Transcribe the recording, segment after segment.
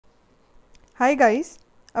Hi guys,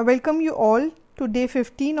 I welcome you all to day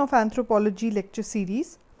 15 of Anthropology lecture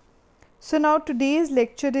series. So now today's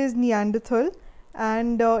lecture is Neanderthal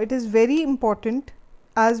and it is very important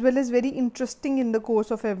as well as very interesting in the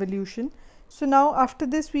course of evolution. So now after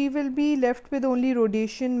this we will be left with only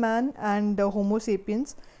Rhodesian man and Homo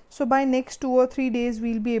sapiens. So by next 2 or 3 days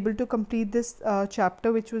we'll be able to complete this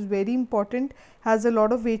chapter, which was very important, has a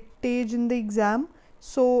lot of weightage in the exam.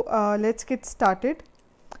 So let's get started.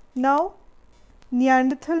 Now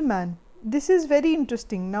Neanderthal man. This is very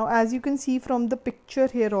interesting. Now as you can see from the picture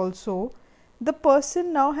here also, the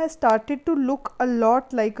person now has started to look a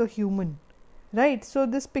lot like a human, right? So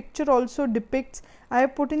this picture also depicts, I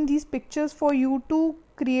have put in these pictures for you to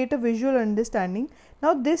create a visual understanding.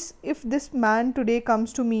 Now this, if this man today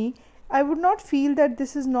comes to me, I would not feel that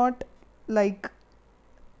this is not like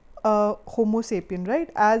a Homo sapien, right?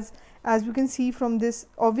 As we can see from this,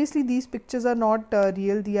 obviously these pictures are not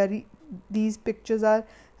real. These pictures are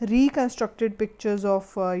reconstructed pictures of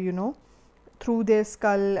through their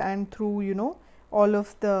skull and through all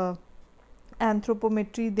of the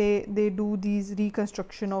anthropometry. They do these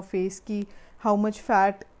reconstruction of face, ki how much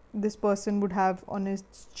fat this person would have on his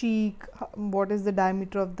cheek, what is the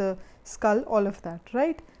diameter of the skull, all of that,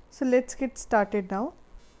 right? So let's get started now.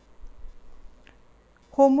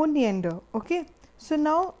 Homo neander. Okay, so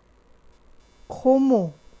now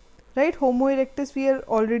Homo, right? Homo erectus we are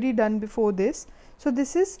already done before this. So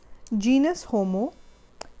this is genus Homo,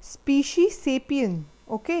 species sapien,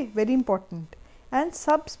 okay, very important, and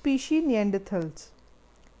subspecies Neanderthals.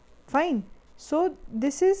 Fine. So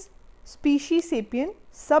this is species sapien,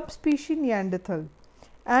 subspecies Neanderthal,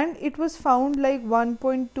 and it was found like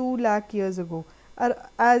 1.2 lakh years ago.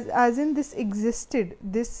 As in this existed,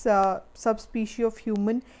 this subspecies of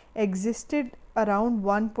human existed around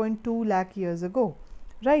 1.2 lakh years ago,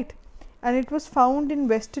 right? And it was found in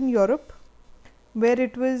Western Europe, where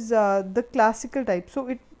it was the classical type. So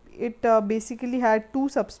it basically had two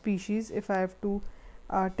subspecies. If I have to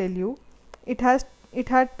tell you, it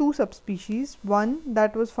had two subspecies. One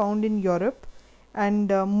that was found in Europe and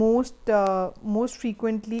most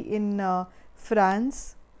frequently in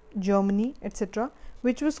France, Germany, etc.,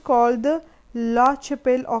 which was called the La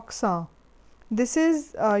Chapelle Oxin. This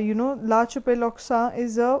is La Chapelle Oxin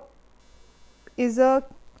is a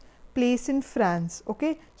place in France.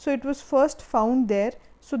 Okay, so it was first found there,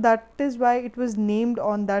 so that is why it was named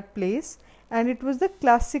on that place, and it was the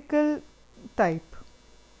classical type,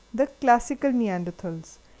 the classical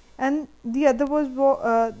Neanderthals. And the other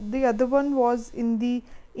one was in the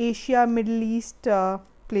Asia Middle East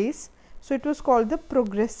place, so it was called the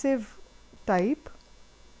progressive type.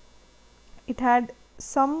 It had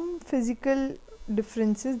some physical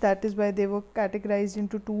differences, that is why they were categorized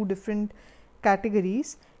into two different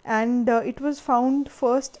categories, and it was found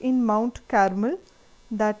first in Mount Carmel,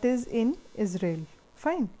 that is in Israel.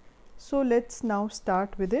 Fine. So let's now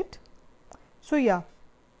start with it. So yeah,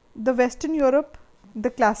 the Western Europe, the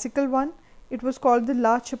classical one, it was called the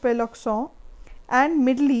La Chapelle Oxin, and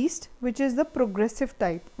Middle East, which is the progressive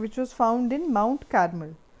type, which was found in Mount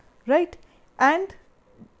Carmel, right? And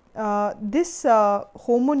this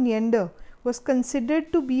Homo neander was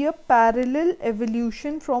considered to be a parallel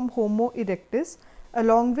evolution from Homo erectus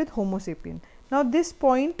along with Homo sapien. Now this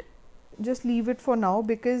point just leave it for now,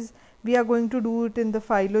 because we are going to do it in the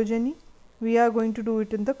phylogeny, we are going to do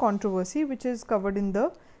it in the controversy, which is covered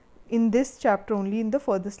in this chapter only in the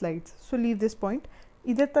further slides. So leave this point.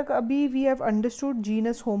 Idhar tak abhi we have understood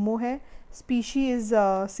genus Homo hai, species is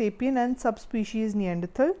sapien, and subspecies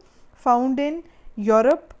Neanderthal, found in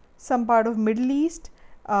Europe, some part of Middle East.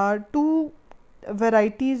 Two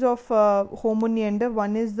varieties of Homo neander,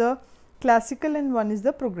 one is the classical and one is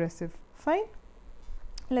the progressive. Fine,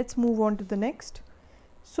 let's move on to the next.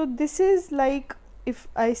 So this is like, if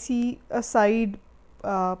I see a side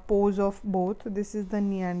pose of both, this is the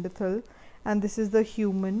Neanderthal and this is the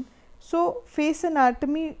human. So face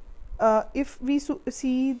anatomy, if we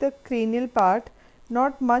see the cranial part,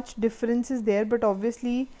 not much difference is there, but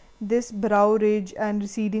obviously this brow ridge and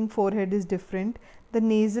receding forehead is different, the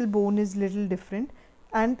nasal bone is little different,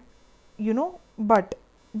 and but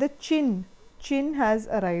the chin has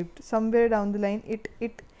arrived somewhere down the line.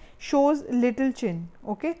 It shows little chin.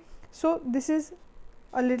 Okay, so this is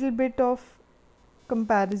a little bit of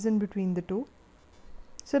comparison between the two.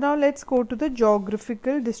 So now let's go to the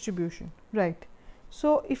geographical distribution, right?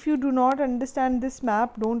 So if you do not understand this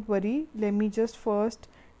map, don't worry, let me just first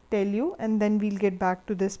tell you and then we'll get back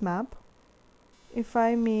to this map. If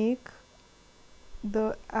I make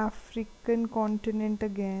the African continent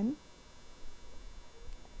again,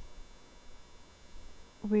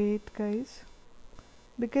 wait guys,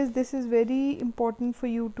 because this is very important for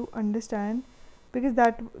you to understand, because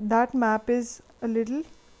that map is a little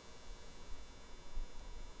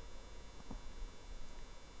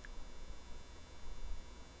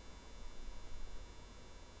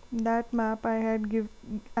that map I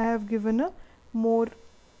have given a more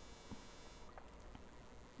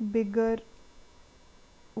bigger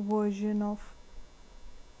version of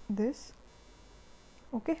this.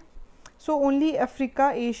 Okay, so only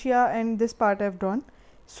Africa, Asia and this part I've drawn.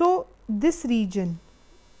 So this region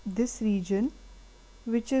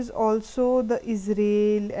which is also the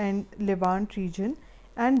Israel and Levant region,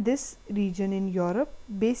 and this region in Europe,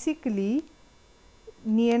 basically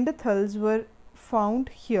Neanderthals were found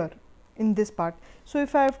here in this part. So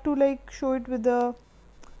if I have to like show it with a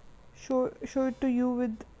show it to you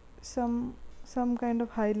with some kind of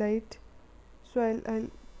highlight, so I'll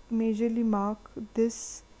majorly mark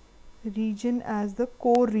this region as the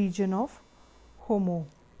core region of Homo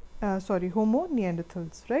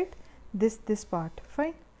Neanderthals, right? This part,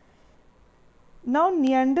 fine. Now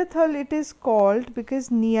Neanderthal it is called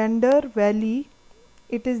because Neander Valley,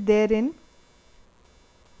 it is there in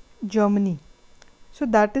Germany, so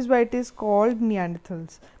that is why it is called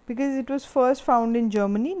Neanderthals, because it was first found in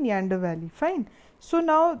Germany, Neander Valley, fine. So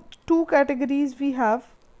now two categories we have.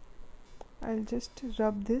 I'll just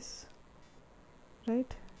rub this,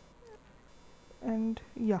 right? And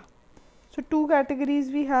yeah, so two categories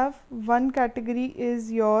we have. One category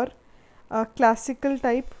is your classical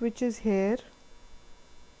type, which is here,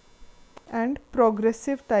 and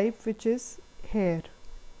progressive type, which is here,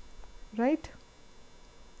 right?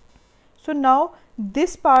 So now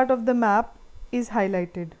this part of the map is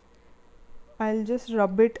highlighted. I'll just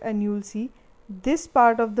rub it and you'll see this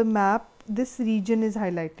part of the map, this region is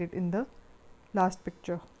highlighted in the last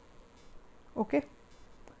picture. Okay,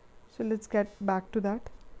 so let's get back to that.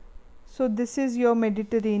 So this is your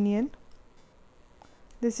Mediterranean,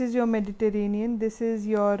 this is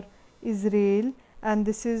your Israel, and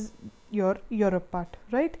this is your Europe part,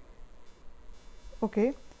 right?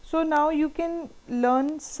 Okay, so now you can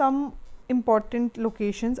learn some important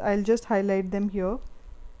locations. I'll just highlight them here.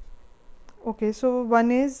 Okay, so one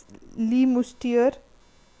is Le Moustier,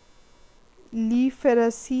 Le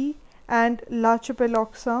Ferraci and La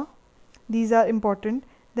Chapelle-aux-Saints. These are important.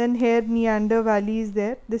 Then here Neander Valley is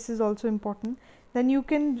there. This is also important. Then you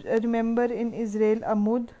can remember in Israel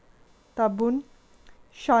Amud, Tabun,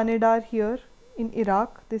 Shanedar here in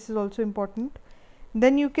Iraq. This is also important.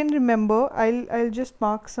 Then you can remember, I'll just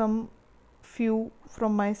mark some few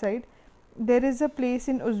from my side. There is a place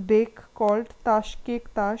in Uzbek called Tashkek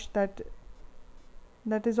Tash,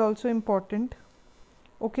 that is also important.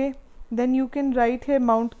 Okay, then you can write here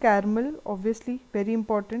Mount Carmel, obviously very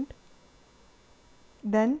important.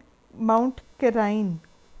 Then Mount Carine,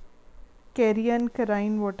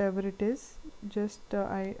 whatever it is, just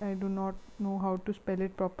I do not know how to spell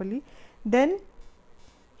it properly. Then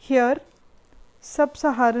here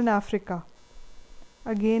Sub-Saharan Africa,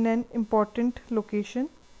 again an important location,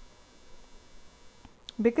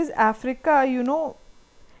 because Africa, you know,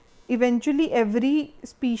 eventually every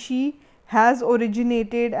species has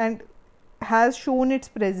originated and has shown its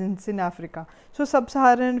presence in Africa. So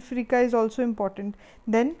Sub-Saharan Africa is also important.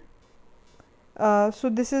 Then so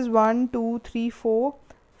this is 1 2 3 4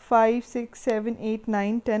 5 6 7 8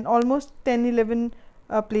 9 10, almost 10 11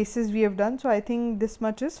 places we have done. So I think this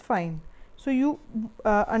much is fine. So you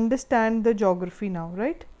understand the geography now,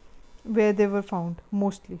 right, where they were found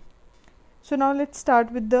mostly. So now let's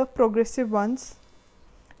start with the progressive ones.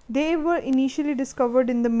 They were initially discovered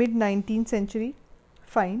in the mid 19th century,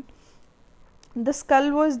 fine. The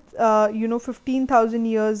skull was 15,000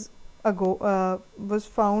 years ago, was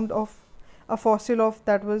found of a fossil of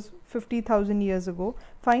that was 50,000 years ago,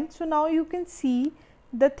 fine. So now you can see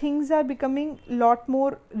the things are becoming lot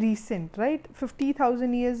more recent, right?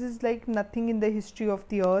 50,000 years is like nothing in the history of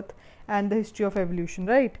the earth and the history of evolution,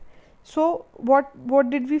 right? So what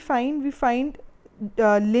did we find? We find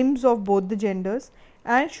limbs of both the genders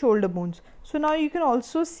and shoulder bones. So now you can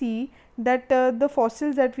also see that the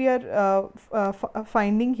fossils that we are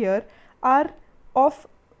finding here are of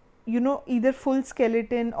either full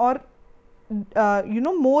skeleton or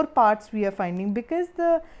more parts we are finding, because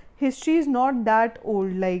the history is not that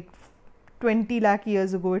old, like 20 lakh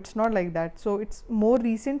years ago. It's not like that. So it's more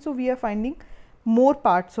recent, so we are finding more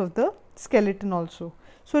parts of the skeleton also.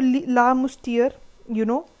 So La Moustier,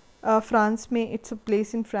 France it's a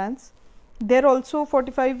place in France. There also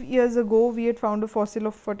 45 years ago we had found a fossil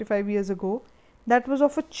of 45 years ago that was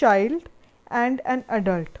of a child and an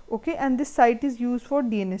adult. Okay, and this site is used for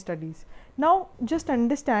DNA studies. Now just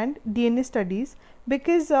understand DNA studies,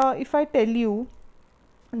 because if I tell you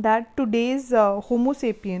that today's Homo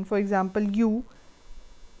sapien, for example, you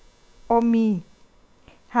or me,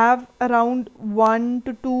 have around 1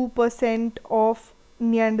 to 2% of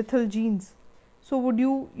Neanderthal genes. So would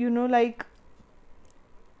you, like,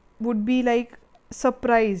 would be like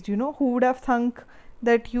surprised, who would have thunk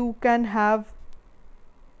that you can have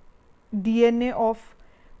DNA of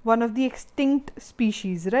one of the extinct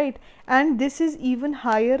species, right? And this is even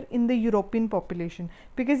higher in the European population,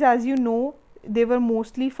 because as you know, they were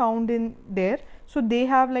mostly found in there, so they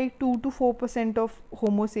have like 2 to 4% of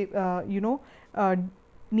uh,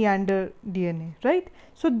 Neander DNA, right?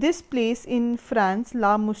 So this place in France,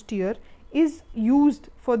 La Moustier, is used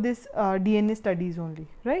for this DNA studies only,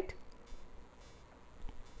 right?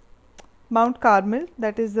 Mount Carmel,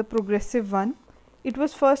 that is the progressive one. It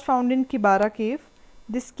was first found in Kibara cave.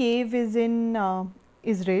 This cave is in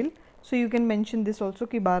Israel, so you can mention this also,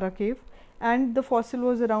 Kibara cave, and the fossil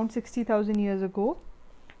was around 60,000 years ago.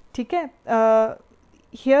 ठीक है?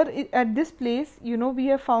 Here at this place, we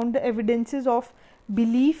have found the evidences of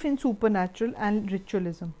belief in supernatural and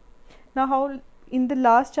ritualism. Now, how in the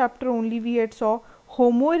last chapter only we had saw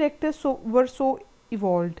Homo erectus were so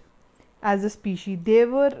evolved as a species. They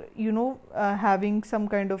were, having some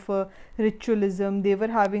kind of a ritualism. They were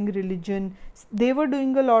having religion. They were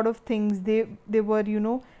doing a lot of things. They were,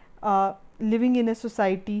 living in a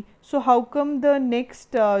society. So how come the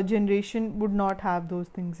next generation would not have those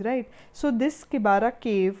things, right? So this Kibara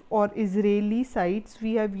cave or Israeli sites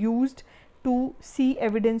we have used to see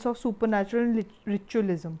evidence of supernatural and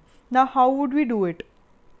ritualism. Now, how would we do it?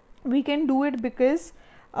 We can do it because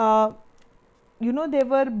there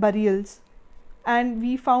were burials, and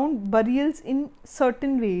we found burials in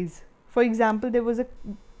certain ways. For example, there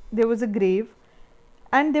was a grave,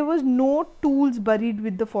 and there was no tools buried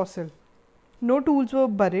with the fossil. No tools were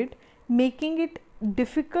buried, making it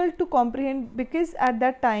difficult to comprehend, because at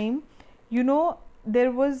that time,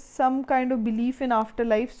 there was some kind of belief in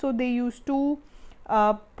afterlife, so they used to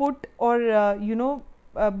put or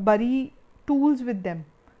bury tools with them.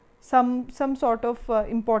 Some sort of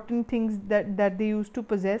important things that they used to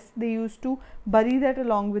possess, they used to bury that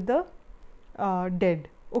along with the dead.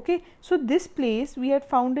 Okay, so this place we had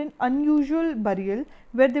found an unusual burial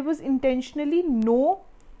where there was intentionally no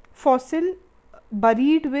fossil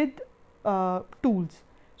buried with tools.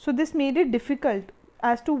 So this made it difficult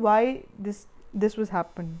as to why this was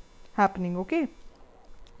happening. Okay,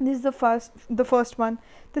 this is the first one.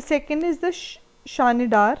 The second is the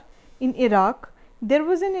Shanidar in Iraq. There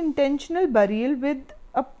was an intentional burial with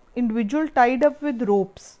a individual tied up with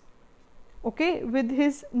ropes, okay, with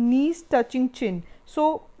his knees touching chin.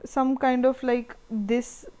 So some kind of like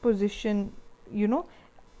this position,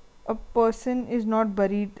 a person is not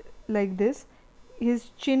buried like this,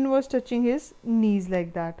 his chin was touching his knees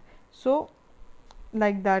like that. So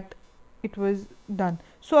like that it was done.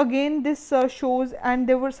 So again this shows, and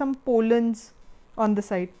there were some pollens on the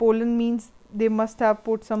side. Pollen means they must have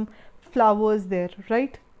put some flowers there,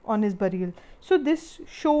 right, on his burial. So this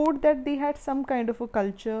showed that they had some kind of a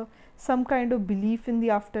culture, some kind of belief in the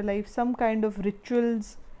afterlife, some kind of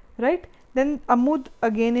rituals, right? Then Amud,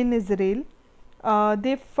 again in Israel,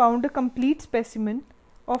 they found a complete specimen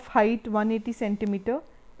of height 180 centimeter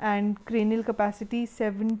and cranial capacity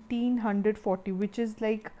 1740, which is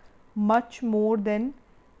like much more than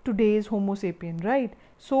today's Homo sapien, right?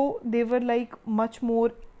 So they were like much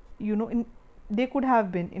more, they could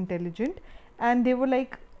have been intelligent, and they were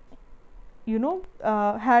like,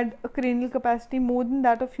 had a cranial capacity more than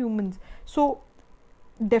that of humans. So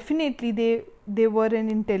definitely they were an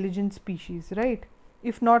intelligent species, right?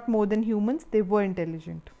 If not more than humans, they were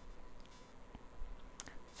intelligent.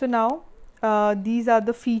 So now these are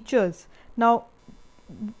the features. Now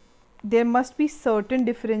there must be certain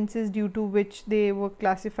differences due to which they were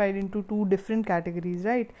classified into two different categories,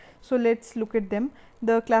 right? So let's look at them.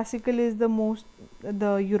 The classical is the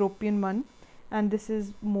European one, and this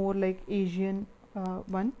is more like Asian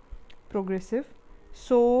one, progressive.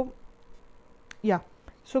 So yeah,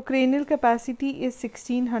 so cranial capacity is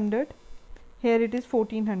 1600, here it is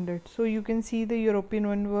 1400. So you can see the European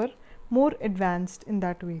one were more advanced in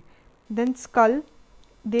that way. Then skull,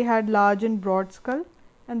 they had large and broad skull,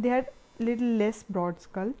 and they had little less broad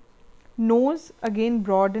skull. Nose, again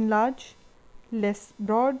broad and large, less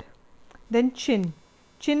broad. Then chin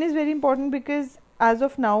is very important, because as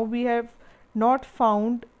of now we have not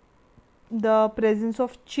found the presence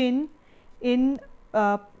of chin in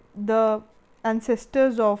the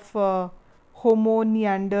ancestors of Homo,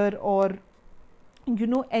 Neander, or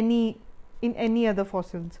any other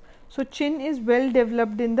fossils. So chin is well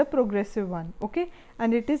developed in the progressive one, okay,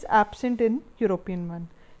 and it is absent in European one.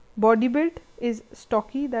 Body build is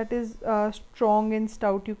stocky, that is strong and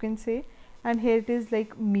stout you can say, and here it is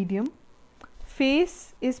like medium.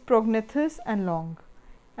 Face is prognathous and long,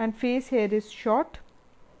 and face here is short.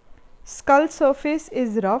 Skull surface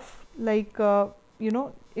is rough, like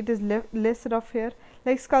it is less rough here,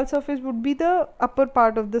 like skull surface would be the upper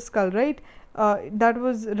part of the skull, right? That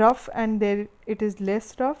was rough and there it is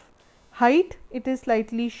less rough. Height, it is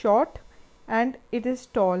slightly short and it is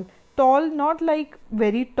tall. Tall, not like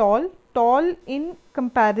very tall, tall in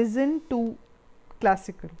comparison to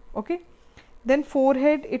classical. Okay, then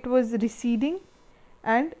forehead, it was receding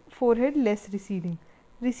and forehead less receding.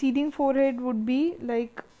 Receding forehead would be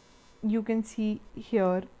like, you can see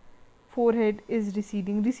here, forehead is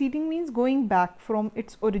receding. Receding means going back from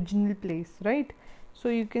its original place, right? So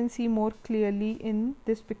you can see more clearly in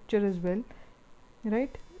this picture as well,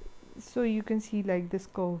 right? So you can see like this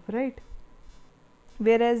curve, right?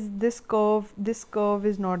 Whereas this curve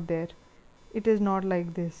is not there, it is not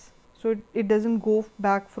like this, so it doesn't go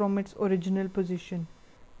back from its original position,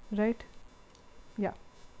 right? Yeah,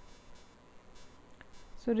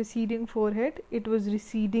 so receding forehead, it was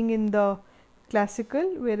receding in the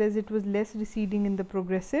classical, whereas it was less receding in the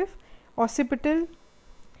progressive. Occipital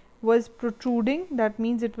was protruding, that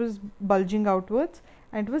means it was bulging outwards,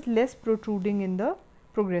 and it was less protruding in the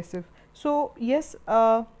progressive. So yes,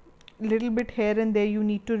 little bit here and there you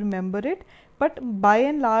need to remember it, but by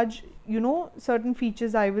and large, certain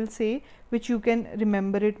features I will say which you can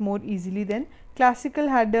remember it more easily than. Classical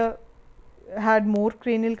had more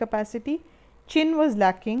cranial capacity. Chin was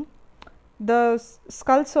lacking. The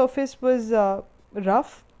skull surface was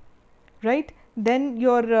rough, right? Then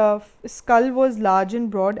your skull was large and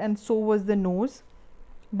broad, and so was the nose.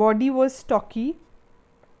 Body was stocky,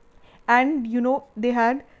 and they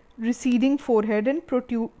had receding forehead and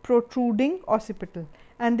protruding occipital,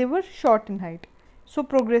 and they were short in height. So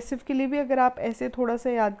progressive के लिए भी अगर आप ऐसे थोड़ा सा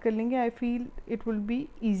याद कर लेंगे, I feel it will be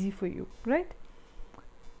easy for you, right?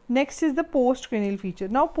 Next is the postcranial feature.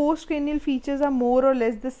 Now postcranial features are more or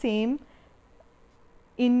less the same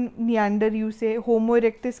in Neander, you say. Homo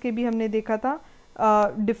erectus के भी हमने देखा था,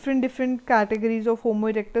 different categories of Homo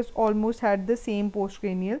erectus almost had the same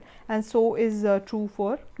postcranial, and so is true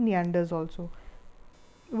for Neanders also.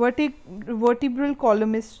 Vertebral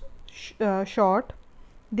column is short.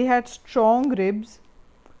 They had strong ribs.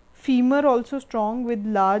 Femur also strong with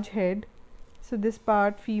large head. So this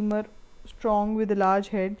part, femur strong with a large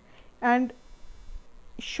head, and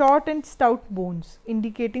short and stout bones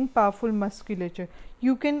indicating powerful musculature.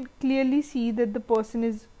 You can clearly see that the person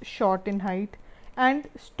is short in height and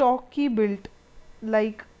stocky built,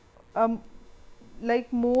 like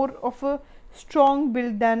more of a strong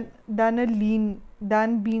build than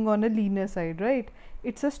being on a leaner side, right?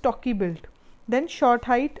 It's a stocky build. Then short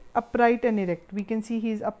height, upright and erect. We can see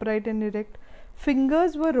he is upright and erect.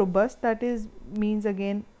 Fingers were robust, that is means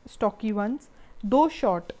again stocky ones, though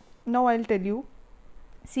short. Now I'll tell you.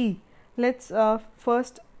 See, let's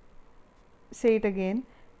first say it again.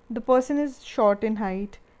 The person is short in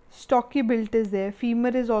height, stocky built is there,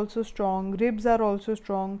 femur is also strong, ribs are also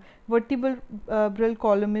strong, vertebral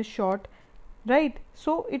column is short, right?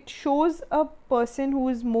 So it shows a person who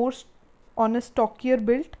is more on a stockier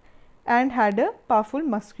build and had a powerful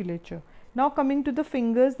musculature. Now coming to the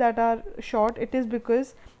fingers that are short, it is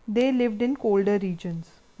because they lived in colder regions,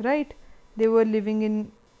 right? They were living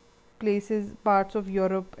in places, parts of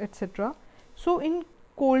Europe, etc. So in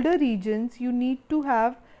colder regions you need to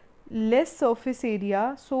have less surface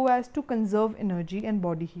area so as to conserve energy and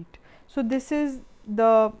body heat. So this is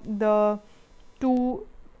the two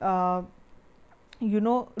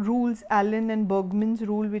rules, Allen and Bergman's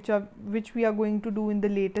rule, which we are going to do in the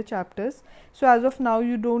later chapters. So as of now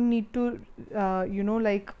you don't need to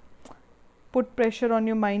like put pressure on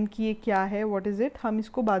your mind कि ये क्या है, what is it, हम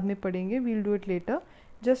इसको बाद में पढ़ेंगे, we'll do it later.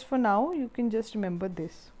 Just for now you can just remember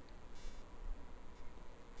this.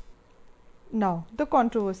 Now the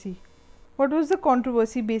controversy. What was the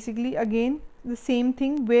controversy? Basically again the same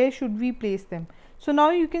thing, where should we place them? So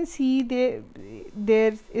now you can see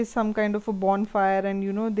there is some kind of a bonfire,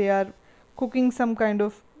 and they are cooking some kind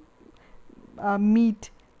of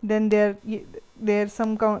meat. Then there's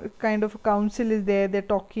some kind of council is there, they're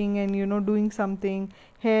talking and doing something.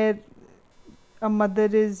 Here a mother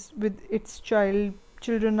is with its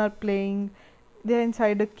children are playing, they're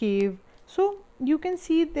inside a cave. So you can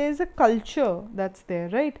see there's a culture that's there,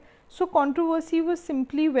 right? So controversy was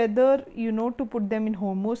simply whether to put them in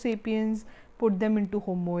Homo sapiens, put them into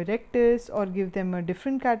Homo erectus, or give them a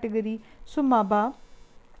different category. So Maba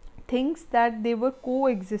thinks that they were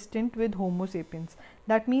coexistent with Homo sapiens.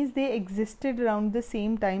 That means they existed around the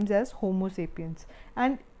same times as Homo sapiens,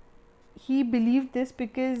 and he believed this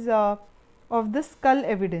because of the skull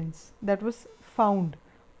evidence that was found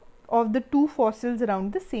of the two fossils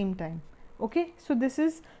around the same time. Okay, so this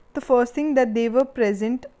is the first thing, that they were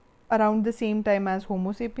present around the same time as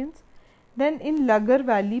Homo sapiens. Then in Lagar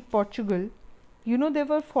Valley, Portugal, you know, there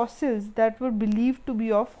were fossils that were believed to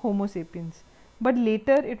be of Homo sapiens, but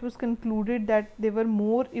later it was concluded that they were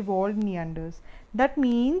more evolved Neanders. That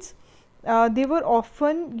means they were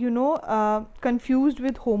often, you know, confused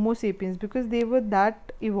with Homo sapiens because they were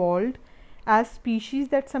that evolved as species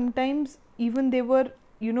that sometimes even they were,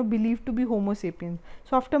 you know, believed to be Homo sapiens.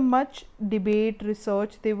 So after much debate,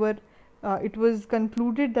 research, they were it was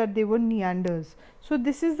concluded that they were Neanders. So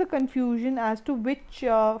this is the confusion as to which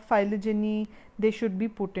phylogeny they should be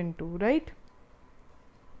put into, right?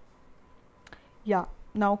 Yeah.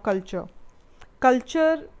 Now culture.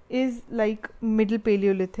 Culture is like middle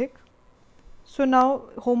Paleolithic. So now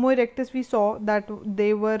Homo erectus, we saw that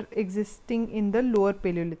they were existing in the lower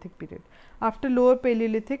Paleolithic period. After lower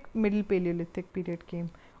Paleolithic, middle Paleolithic period came,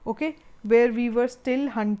 okay, where we were still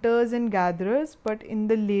hunters and gatherers, but in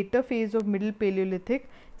the later phase of middle Paleolithic,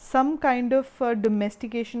 some kind of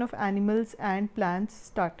domestication of animals and plants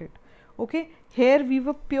started. Okay, here we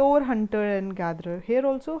were pure hunter and gatherer, here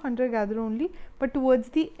also hunter gatherer only, but towards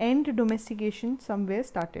the end domestication somewhere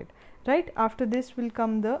started, right? After this will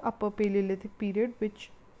come the upper Paleolithic period,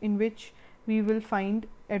 in which we will find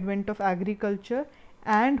advent of agriculture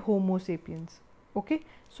and Homo sapiens. Okay,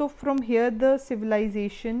 so from here the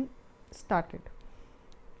civilization started.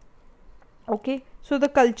 Okay, so the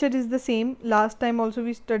culture is the same. Last time also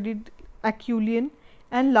we studied Aquilean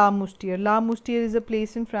and La Moustier. La Moustier is a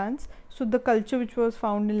place in France. So the culture which was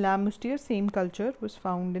found in La Moustier, same culture was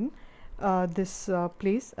found in this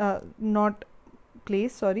place, not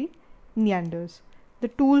place, sorry, Neanders. The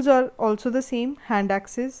tools are also the same, hand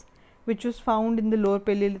axes, which was found in the lower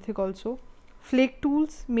Paleolithic also. Flake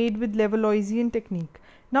tools made with Levalloisian technique.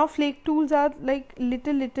 Now flake tools are like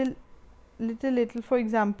little. For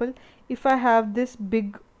example, if I have this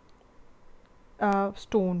big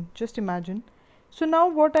stone, just imagine. So now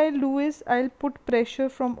what I'll do is I'll put pressure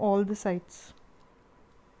from all the sides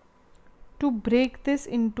to break this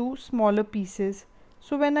into smaller pieces.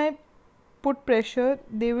 So when I put pressure,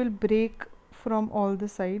 they will break from all the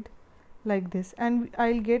side like this, and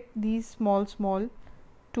I'll get these small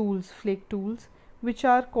tools, flake tools, which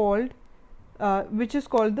are called which is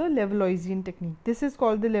called the Levalloisian technique. This is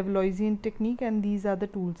called the Levalloisian technique, and these are the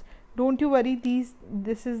tools. Don't you worry,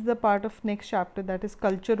 this is the part of next chapter, that is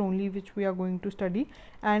culture only, which we are going to study,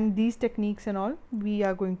 and these techniques and all we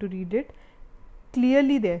are going to read it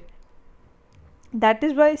clearly there. That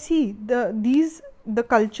is why, see, the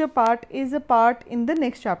culture part is a part in the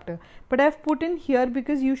next chapter, but I've put in here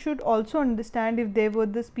because you should also understand if there were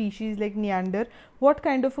the species like Neander, what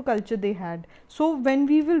kind of a culture they had. So when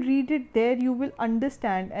we will read it there, you will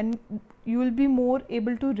understand and you will be more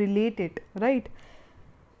able to relate it, right?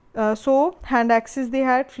 So hand axes they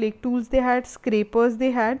had, flake tools they had, scrapers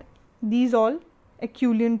they had, these all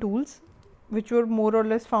Aquilean tools, which were more or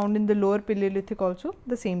less found in the lower Paleolithic also,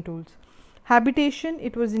 the same tools. Habitation,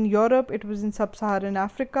 it was in Europe, it was in sub-Saharan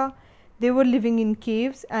Africa. They were living in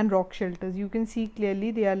caves and rock shelters. You can see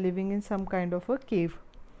clearly they are living in some kind of a cave.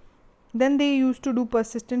 Then they used to do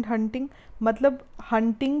persistent hunting, matlab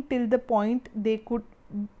hunting till the point they could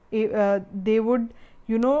they would,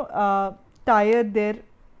 you know, tire their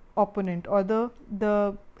opponent or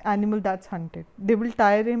the animal that's hunted. They will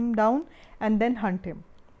tire him down and then hunt him.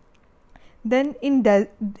 Then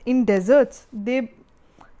in deserts, they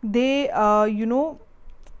you know,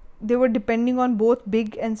 they were depending on both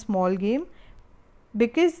big and small game,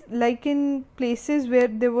 because like in places where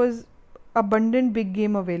there was abundant big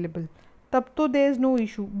game available, tab to there is no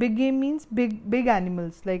issue. Big game means big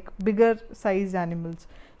animals, like bigger size animals,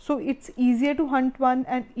 so it's easier to hunt one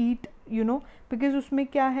and eat, you know, because उसमें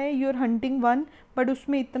क्या है, you're hunting one, but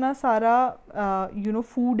उसमें इतना सारा you know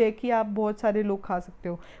food है कि आप बहुत सारे लोग खा सकते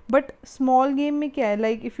हो. But small game में क्या है,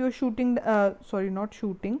 like if you're shooting sorry not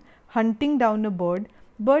shooting, hunting down a bird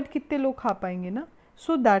कितने लोग खा पाएंगे ना.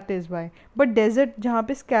 So that is why. But desert जहाँ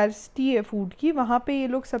पे scarcity है food की, वहाँ पे ये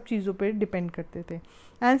लोग सब चीज़ों पे depend करते थे.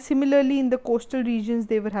 And similarly in the coastal regions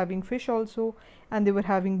they were having fish also, and they were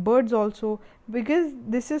having birds also, because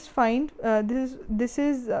this is this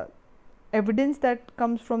is evidence that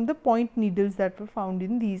comes from the point needles that were found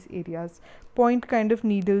in these areas, point kind of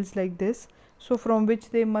needles like this, so from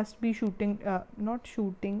which they must be shooting, not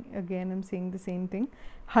shooting, again I'm saying the same thing,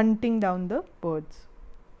 hunting down the birds.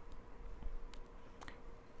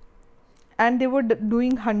 and they were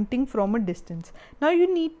doing hunting from a distance. Now you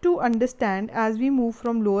need to understand, as we move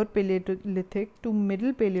from lower Paleolithic to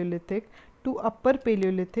middle Paleolithic to upper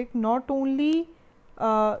Paleolithic, not only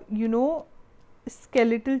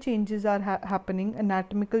skeletal changes are happening,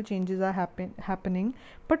 anatomical changes are happening,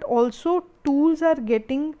 but also tools are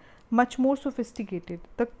getting much more sophisticated.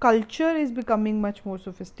 The culture is becoming much more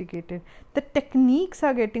sophisticated. The techniques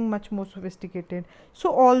are getting much more sophisticated.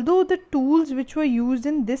 So although the tools which were used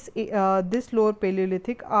in this lower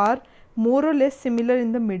Paleolithic are more or less similar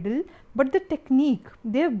in the middle, but the technique,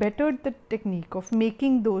 they have bettered the technique of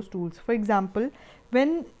making those tools. For example,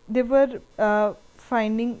 when they were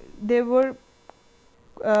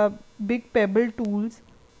big pebble tools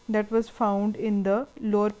that was found in the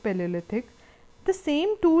lower Paleolithic, the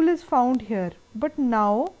same tool is found here, but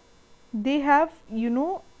now they have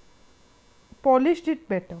polished it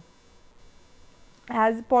better.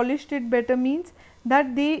 As polished it better means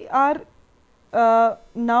that they are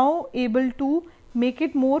now able to make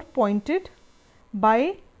it more pointed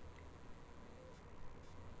by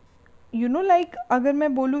like अगर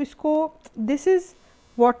मैं बोलूँ इसको, this is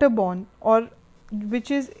waterborne or which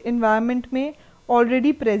is environment में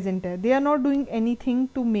already present है. They are not doing anything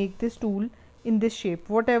to make this tool in this shape.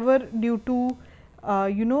 Whatever due to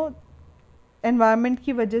environment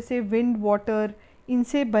की वजह से wind, water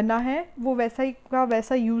इनसे बना है, वो वैसा ही का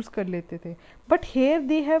वैसा यूज़ कर लेते थे. But here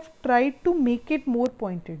they have tried to make it more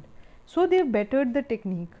pointed. So they have bettered the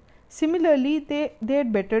technique. Similarly, they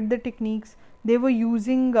had bettered the techniques. They were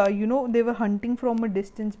using they were hunting from a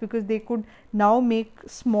distance because they could now make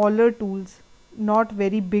smaller tools, not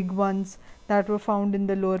very big ones that were found in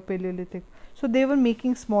the lower Paleolithic. So they were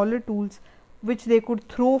making smaller tools which they could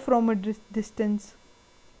throw from a distance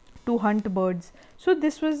to hunt birds. So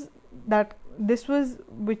this was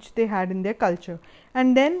which they had in their culture.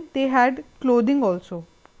 And then they had clothing also.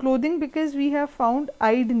 Clothing, because we have found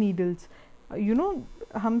eyed needles.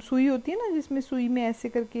 हम सुई होती है ना, जिसमें सुई में ऐसे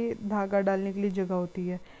करके धागा डालने के लिए जगह होती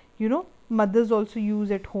है. Mothers also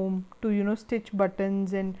use at home to stitch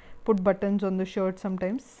buttons and put buttons on the shirt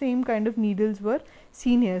sometimes. Same kind of needles were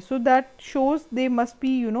seen here. So that shows they must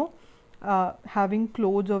be having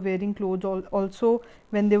clothes or wearing clothes also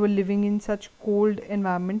when they were living in such cold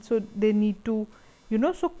environments. So they need to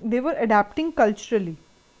so they were adapting culturally.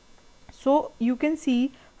 So you can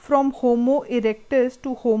see from Homo erectus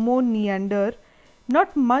to Homo neander,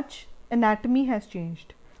 not much anatomy has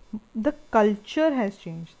changed. The culture has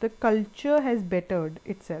changed. The culture has bettered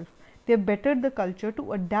itself. They have bettered the culture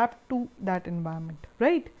to adapt to that environment,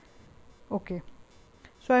 right? Okay.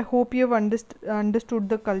 So I hope you have understood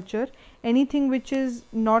the culture. Anything which is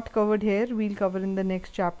not covered here, we'll cover in the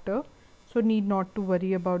next chapter. So need not to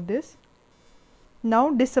worry about this. Now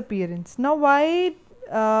disappearance. Now why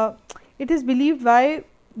it is believed why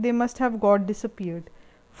they must have got disappeared.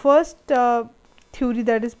 First theory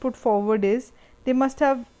that is put forward is they must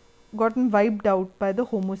have gotten wiped out by the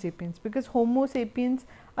Homo sapiens, because Homo sapiens,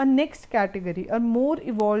 a next category, a more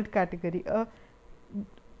evolved category,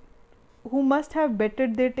 who must have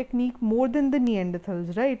bettered their technique more than the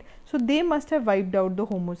Neanderthals, right? So they must have wiped out the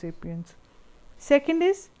Homo sapiens. Second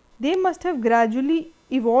is they must have gradually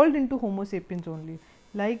evolved into Homo sapiens only,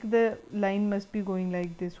 like the line must be going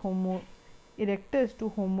like this: Homo erectus to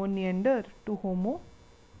Homo neander to Homo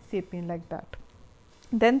sapien, like that.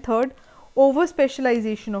 Then third, over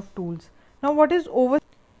specialization of tools. Now what is over?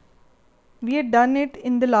 We had done it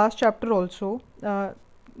in the last chapter also,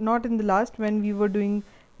 not in the last, when we were doing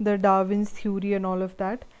the Darwin's theory and all of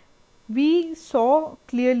that. We saw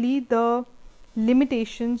clearly the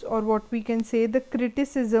limitations, or what we can say the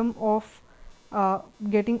criticism of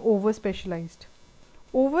getting over specialized.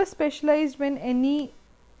 Over specialized, when any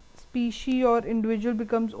species or individual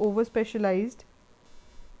becomes over specialized,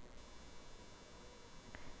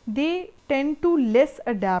 they tend to less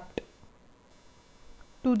adapt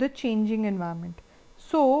to the changing environment.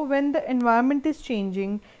 So when the environment is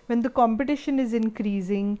changing, when the competition is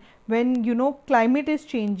increasing, when climate is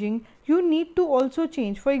changing, you need to also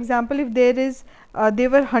change. For example, if there is they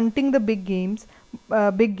were hunting the big game,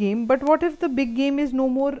 but what if the big game is no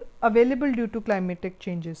more available due to climatic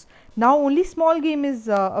changes? Now only small game is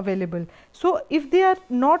available. So if they are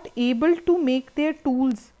not able to make their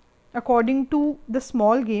tools according to the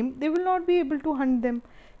small game, they will not be able to hunt them.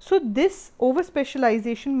 So this over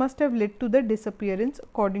specialization must have led to the disappearance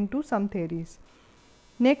according to some theories.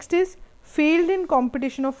 Next is failed in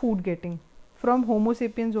competition of food getting from Homo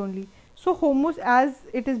sapiens only. So Homos, as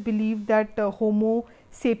it is believed that Homo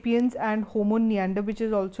sapiens and Homo neander, which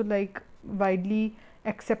is also like widely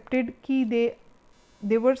accepted, ki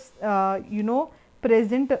they were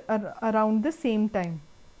present around the same time.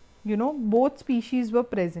 both species were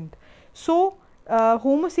present. So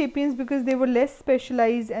Homo sapiens, because they were less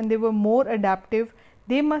specialized and they were more adaptive,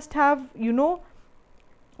 they must have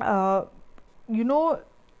uh, you know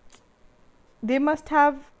they must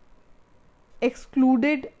have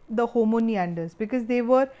excluded the Homo neanders, because they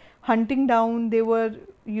were hunting down, they were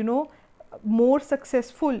more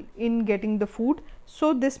successful in getting the food.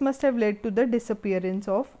 So this must have led to the disappearance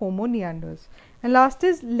of Homo neanders. And last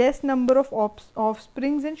is less number of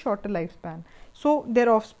offsprings and shorter lifespan. So their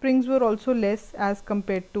offsprings were also less as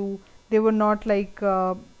compared to, they were not like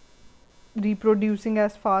reproducing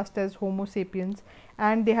as fast as Homo sapiens,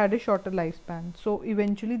 and they had a shorter lifespan. So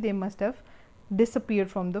eventually they must have disappeared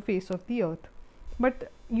from the face of the earth. But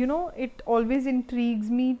it always intrigues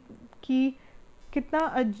me कि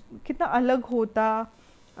कितना अलग होता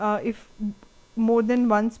if more than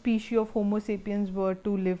one species of Homo sapiens were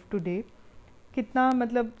to live today. कितना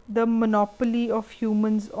मतलब the monopoly of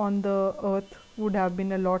humans on the earth would have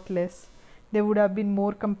been a lot less. There would have been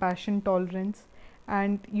more compassion, tolerance,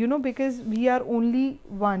 and because we are only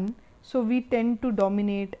one, so we tend to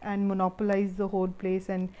dominate and monopolize the whole place,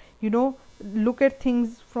 and look at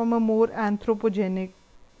things from a more anthropogenic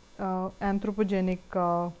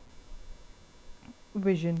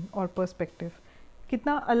vision or perspective.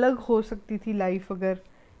 कितना अलग हो सकती थी life अगर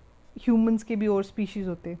humans के भी और species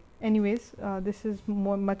होते. Anyways, this is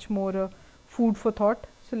much more food for thought.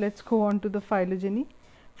 So let's go on to the phylogeny.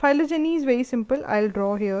 Phylogeny is very simple. I'll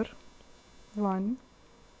draw here 1,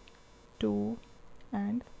 2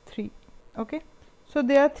 and 3. Okay, so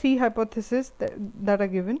there are 3 hypotheses that are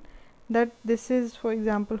given, that this is, for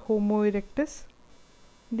example, Homo erectus.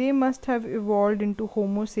 They must have evolved into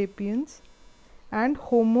Homo sapiens, and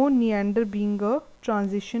Homo neander being a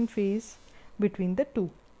transition phase between the two.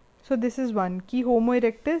 So this is one कि Homo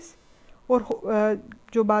erectus और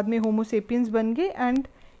जो बाद में Homo sapiens बन गए, and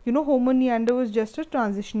Homo neander was just a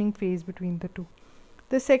transitioning phase between the two.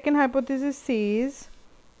 The second hypothesis says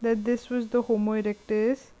that this was the Homo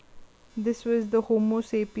erectus, this was the Homo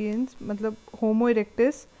sapiens, मतलब Homo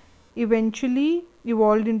erectus eventually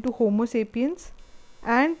evolved into Homo sapiens,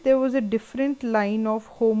 and there was a different line of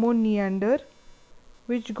Homo neander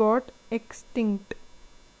which got extinct.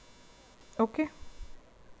 Okay,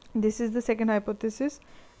 this is the second hypothesis.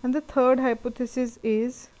 And the third hypothesis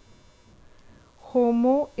is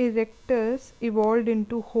Homo erectus evolved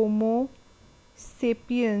into Homo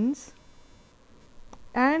sapiens,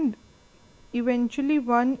 and eventually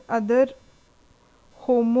one other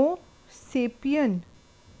Homo sapien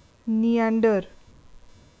neander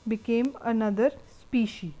became another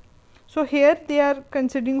species. So here they are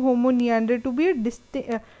considering Homo neander to be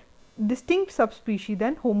a distinct subspecies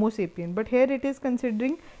than Homo sapien, but here it is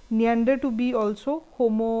considering neander to be also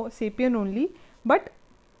Homo sapien only, but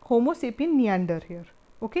Homo sapien neander here.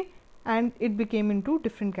 Okay, and it became into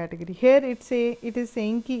different category. Here it is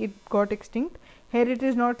saying ki it got extinct. Here it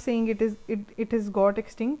is not saying it is got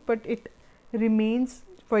extinct, but it remains.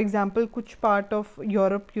 For example, kuch part of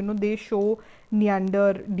Europe, they show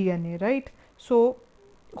Neander DNA, right? So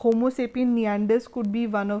Homo sapien neanders could be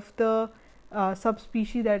one of the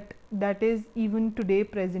subspecies that is even today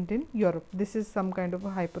present in Europe. This is some kind of a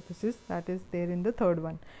hypothesis that is there in the third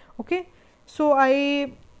one. Okay, so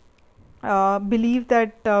I believe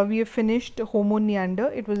that we have finished Homo neander.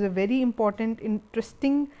 It was a very important,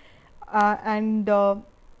 interesting and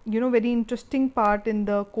very interesting part in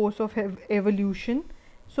the course of evolution.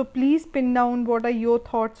 So please pin down what are your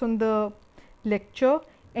thoughts on the lecture.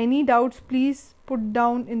 Any doubts, please put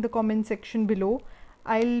down in the comment section below.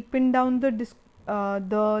 I'll pin down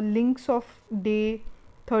the links of day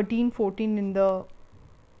 13, 14 in the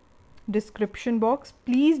description box.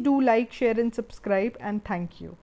 Please do like, share and subscribe, and thank you.